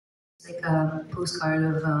like a postcard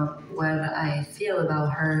of what I feel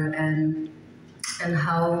about her and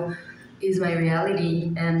how is my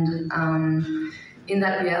reality. And in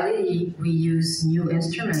that reality, we use new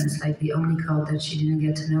instruments like the omnichord that she didn't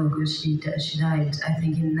get to know because she died, I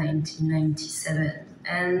think, in 1997.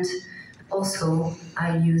 And also,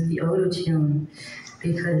 I use the auto tune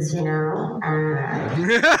because I'm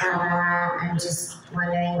just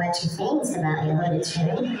wondering what she thinks about the auto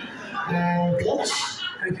tune and pitch.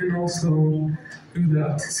 I can also do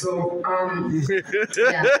that. So,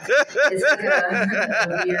 yeah, it's like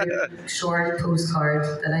a weird short postcard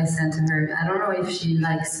that I sent to her. I don't know if she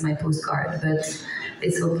likes my postcard, but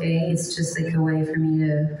it's okay. It's just like a way for me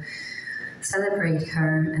to celebrate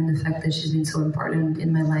her and the fact that she's been so important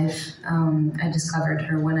in my life. I discovered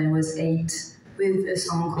her when I was 8 with a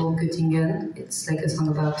song called Göttingen. It's like a song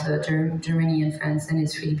about Germany and France, and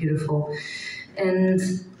it's really beautiful. And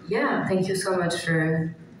yeah, thank you so much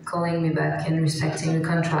for calling me back and respecting the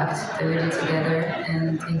contract that we did together.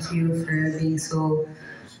 And thank you for being so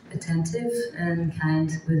attentive and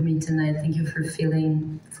kind with me tonight. Thank you for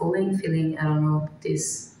feeling, I don't know,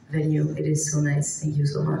 this venue. It is so nice. Thank you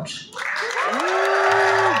so much.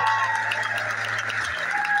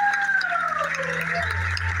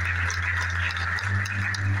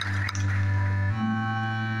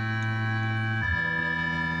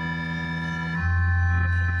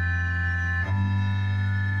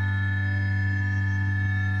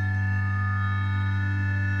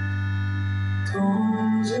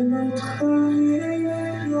 Dans une autre ville,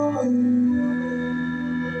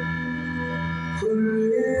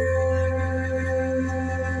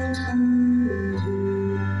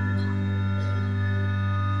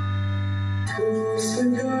 tout ce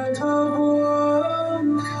que ta voix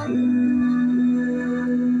me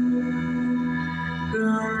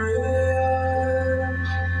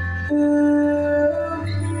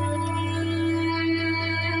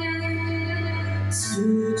si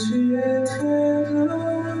tu étais debout,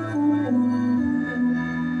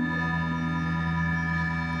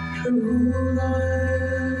 je voudrais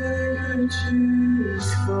que tu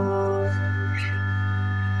saches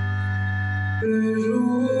le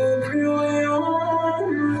jour où plus rien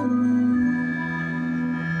ne va,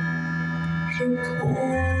 je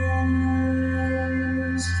pense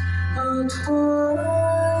à toi.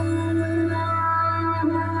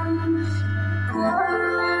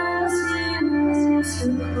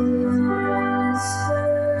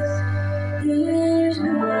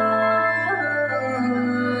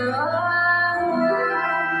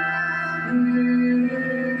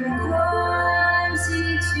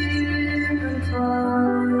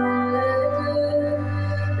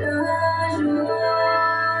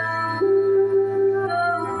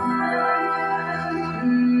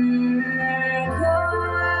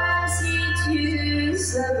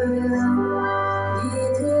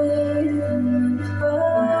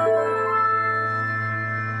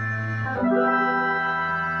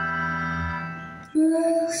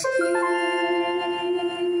 Merci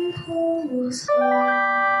pour ça.